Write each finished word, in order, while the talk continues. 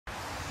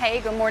Hey,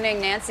 good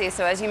morning, Nancy.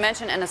 So as you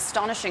mentioned, an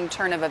astonishing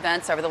turn of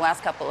events over the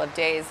last couple of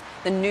days.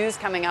 The news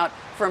coming out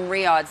from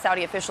Riyadh,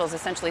 Saudi officials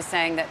essentially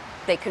saying that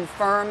they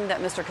confirmed that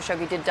Mr.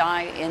 Khashoggi did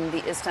die in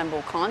the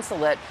Istanbul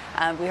consulate.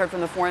 We heard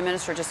from the foreign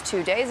minister just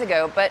 2 days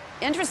ago. But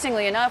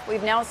interestingly enough,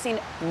 we've now seen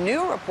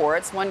new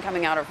reports, one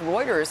coming out of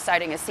Reuters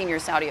citing a senior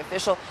Saudi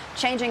official,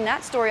 changing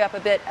that story up a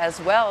bit as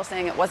well,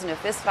 saying it wasn't a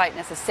fistfight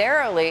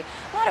necessarily.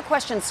 A lot of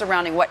questions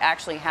surrounding what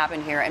actually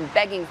happened here and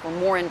begging for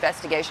more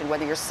investigation,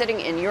 whether you're sitting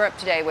in Europe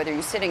today, whether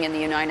you're sitting in the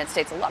United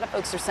States. A lot of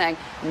folks are saying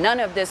none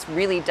of this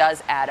really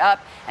does add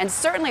up. And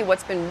certainly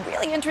what's been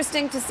really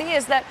interesting to see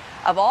is that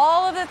of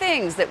all of the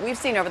things that we've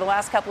seen over the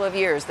last couple of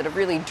years that have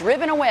really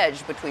driven a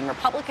wedge between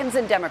Republicans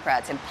and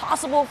Democrats,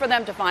 impossible for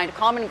them to find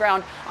common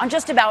ground on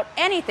just about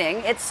anything,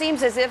 it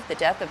seems as if the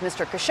death of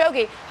Mr.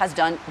 Khashoggi has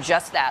done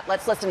just that.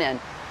 Let's listen in.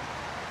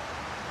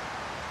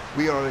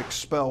 We ought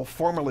to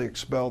formally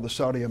expel the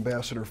Saudi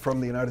ambassador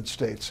from the United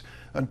States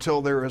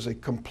until there is a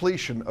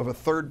completion of a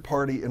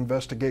third-party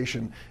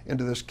investigation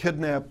into this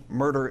kidnap,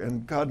 murder,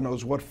 and God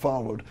knows what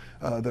followed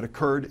that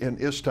occurred in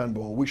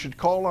Istanbul. We should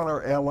call on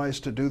our allies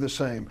to do the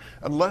same.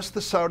 Unless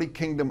the Saudi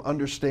kingdom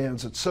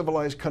understands that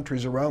civilized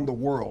countries around the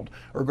world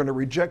are going to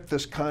reject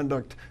this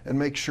conduct and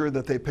make sure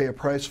that they pay a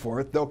price for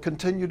it, they'll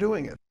continue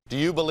doing it. Do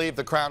you believe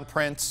the Crown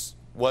Prince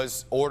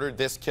was ordered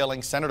this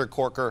killing? Senator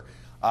Corker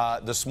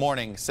this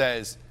morning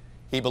says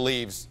he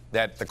believes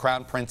that the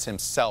Crown Prince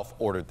himself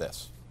ordered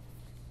this.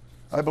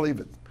 I believe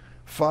it.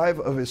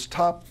 5 of his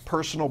top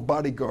personal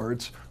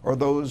bodyguards are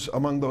those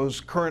among those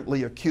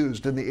currently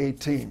accused in the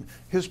 18.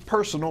 His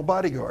personal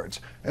bodyguards.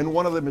 And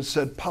one of them has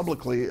said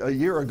publicly a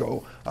year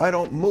ago, I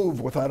don't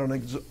move without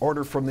an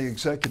order from the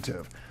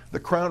executive. The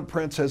Crown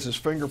Prince has his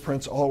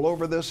fingerprints all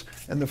over this,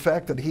 and the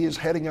fact that he is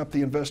heading up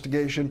the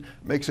investigation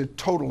makes it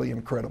totally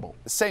incredible.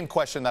 The same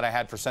question that I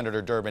had for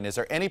Senator Durbin. Is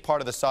there any part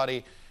of the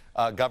Saudi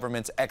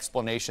government's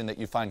explanation that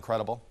you find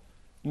credible?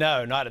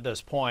 No, not at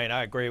this point.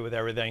 I agree with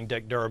everything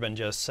Dick Durbin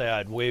just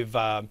said. We've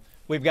got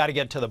to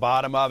get to the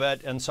bottom of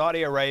it. In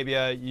Saudi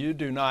Arabia, you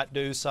do not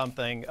do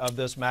something of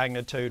this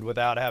magnitude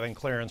without having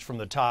clearance from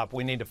the top.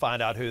 We need to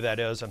find out who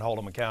that is and hold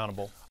them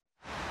accountable.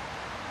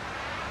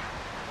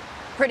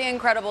 Pretty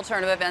incredible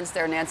turn of events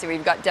there, Nancy.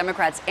 We've got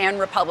Democrats and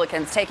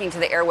Republicans taking to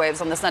the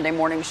airwaves on the Sunday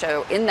morning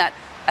show in that,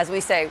 as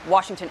we say,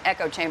 Washington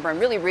echo chamber, and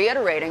really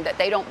reiterating that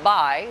they don't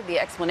buy the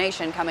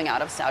explanation coming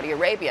out of Saudi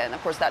Arabia. And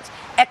of course, that's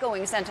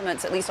echoing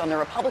sentiments, at least on the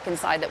Republican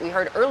side, that we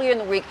heard earlier in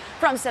the week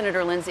from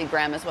Senator Lindsey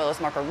Graham as well as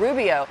Marco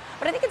Rubio.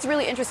 But I think it's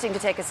really interesting to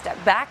take a step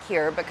back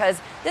here,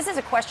 because this is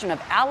a question of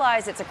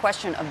allies, it's a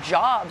question of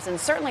jobs, and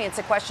certainly it's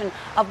a question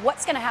of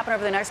what's going to happen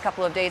over the next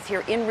couple of days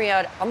here in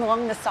Riyadh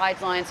along the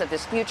sidelines of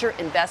this future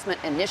investment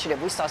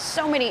initiative. We saw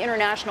so many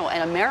international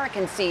and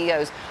American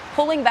CEOs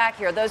pulling back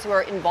here, those who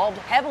are involved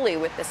heavily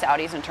with the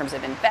Saudis in terms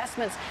of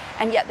investments,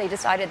 and yet they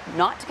decided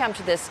not to come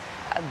to this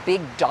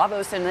big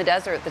Davos in the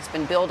desert that's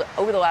been billed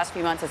over the last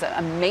few months as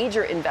a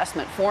major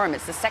investment forum.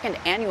 It's the second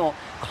annual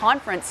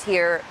conference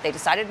here. They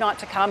decided not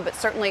to come, but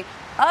certainly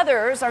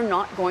others are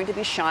not going to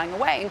be shying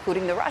away,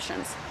 including the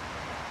Russians.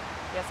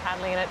 Yes,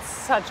 Hadley, and it's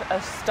such a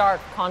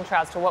stark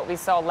contrast to what we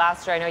saw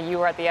last year. I know you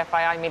were at the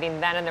FII meeting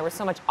then, and there was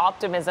so much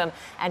optimism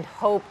and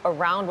hope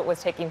around what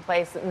was taking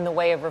place in the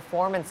way of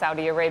reform in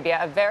Saudi Arabia.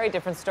 A very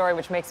different story,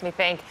 which makes me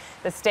think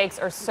the stakes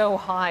are so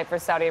high for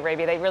Saudi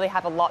Arabia. They really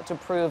have a lot to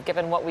prove,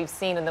 given what we've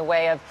seen in the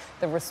way of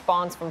the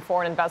response from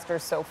foreign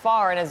investors so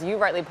far. And as you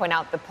rightly point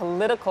out, the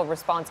political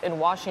response in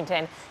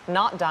Washington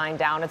not dying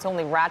down. It's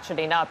only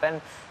ratcheting up.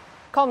 And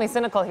call me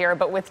cynical here,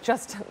 but with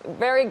just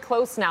very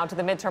close now to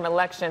the midterm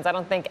elections, I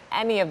don't think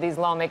any of these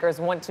lawmakers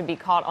want to be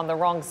caught on the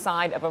wrong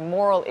side of a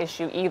moral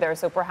issue either.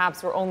 So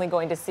perhaps we're only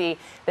going to see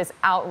this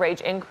outrage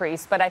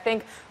increase. But I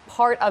think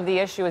part of the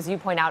issue, as you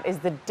point out, is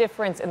the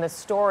difference in the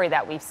story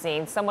that we've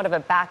seen, somewhat of a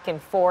back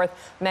and forth.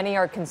 Many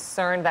are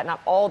concerned that not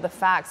all the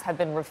facts have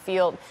been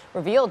revealed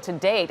to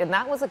date. And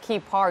that was a key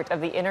part of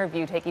the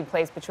interview taking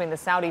place between the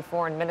Saudi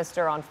foreign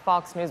minister on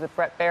Fox News with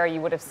Bret Baier. You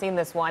would have seen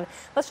this one.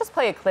 Let's just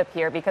play a clip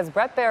here, because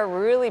Bret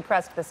Baier really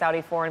pressed the Saudi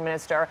foreign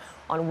minister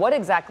on what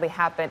exactly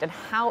happened and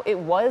how it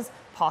was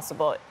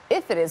possible,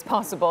 if it is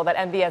possible, that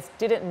MBS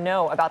didn't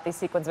know about these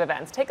sequence of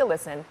events. Take a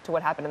listen to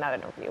what happened in that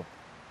interview.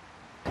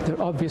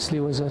 There obviously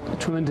was a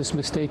tremendous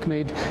mistake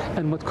made,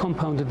 and what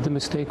compounded the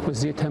mistake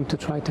was the attempt to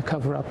try to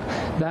cover up.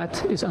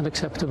 That is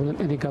unacceptable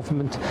in any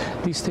government.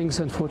 These things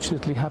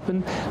unfortunately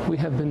happen. We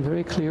have been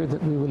very clear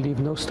that we will leave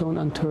no stone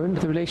unturned.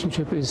 The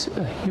relationship is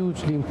a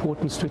hugely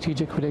important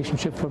strategic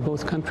relationship for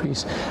both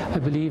countries. I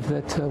believe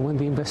that when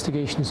the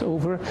investigation is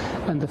over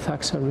and the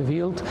facts are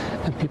revealed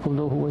and people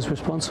know who was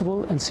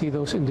responsible and see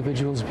those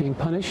individuals being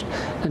punished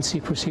and see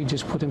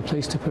procedures put in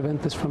place to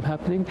prevent this from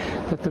happening,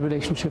 that the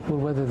relationship will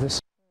weather this.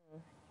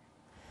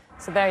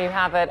 So there you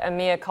have it, a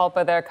mea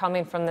culpa there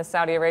coming from the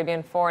Saudi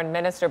Arabian foreign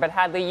minister. But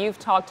Hadley, you've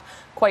talked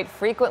quite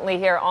frequently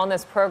here on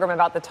this program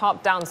about the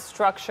top-down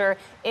structure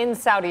in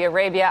Saudi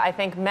Arabia. I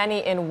think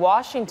many in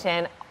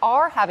Washington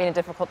are having a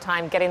difficult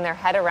time getting their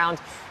head around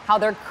how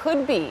there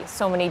could be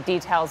so many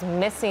details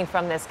missing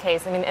from this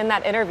case. I mean, in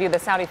that interview, the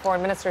Saudi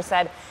foreign minister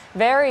said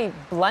very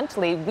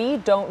bluntly, we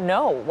don't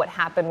know what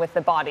happened with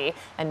the body.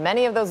 And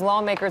many of those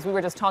lawmakers we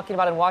were just talking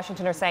about in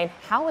Washington are saying,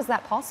 how is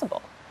that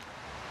possible?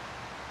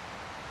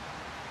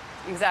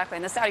 Exactly.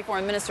 And the Saudi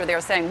foreign minister,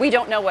 they're saying, we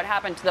don't know what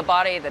happened to the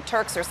body. The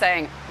Turks are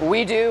saying,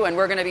 we do, and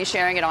we're going to be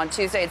sharing it on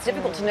Tuesday. It's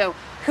difficult to know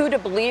who to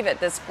believe at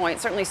this point.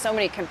 Certainly so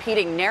many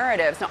competing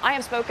narratives. Now, I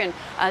have spoken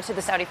to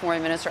the Saudi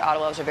foreign minister,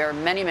 Adel Al-Jubeir,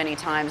 many, many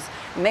times.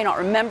 You may not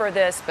remember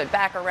this, but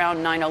back around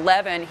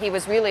 9/11, he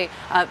was really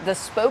the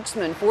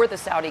spokesman for the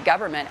Saudi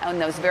government in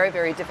those very,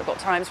 very difficult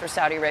times for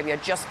Saudi Arabia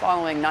just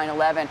following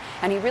 9/11.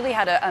 And he really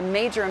had a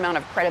major amount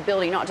of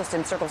credibility, not just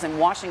in circles in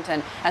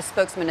Washington as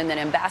spokesman and then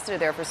ambassador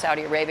there for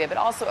Saudi Arabia, but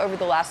also over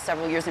the last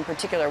several years in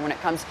particular when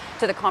it comes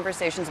to the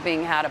conversations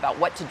being had about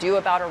what to do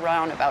about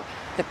Iran, about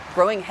the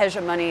growing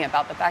hegemony,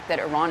 about the fact that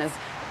Iran is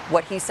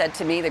what he said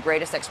to me, the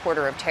greatest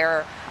exporter of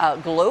terror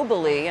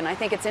globally. And I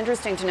think it's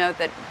interesting to note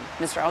that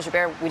Mr.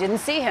 Al-Jubeir, we didn't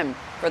see him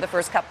for the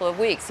first couple of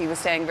weeks. He was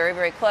staying very,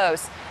 very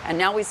close. And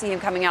now we see him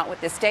coming out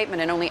with this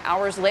statement. And only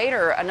hours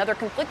later, another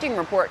conflicting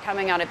report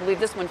coming out, I believe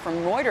this one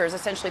from Reuters,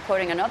 essentially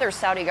quoting another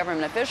Saudi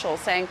government official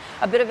saying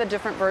a bit of a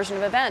different version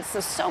of events.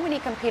 So many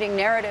competing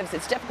narratives.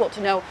 It's difficult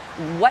to know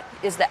what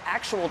is the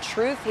actual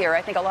truth here.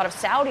 I think a lot of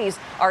Saudis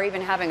are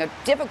even having a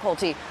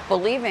difficulty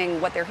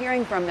believing what they're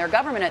hearing from their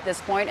government at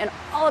this point. And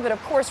all of it,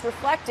 of course,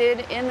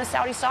 reflected in the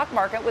Saudi stock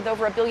market with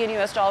over $1 billion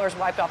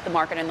wiped off the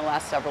market in the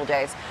last several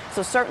days.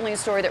 So certainly a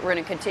story that we're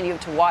going to continue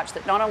to watch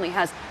that not only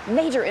has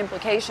major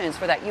implications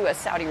for that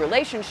U.S.-Saudi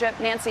relationship,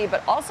 Nancy,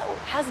 but also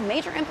has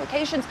major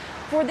implications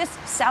for this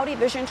Saudi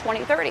Vision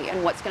 2030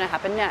 and what's going to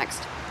happen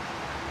next.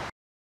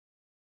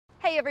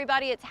 Hey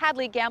everybody, it's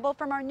Hadley Gamble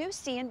from our new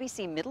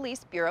CNBC Middle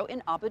East Bureau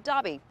in Abu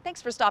Dhabi.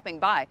 Thanks for stopping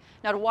by.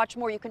 Now to watch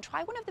more, you can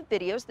try one of the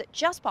videos that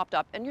just popped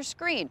up on your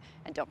screen.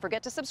 And don't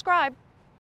forget to subscribe.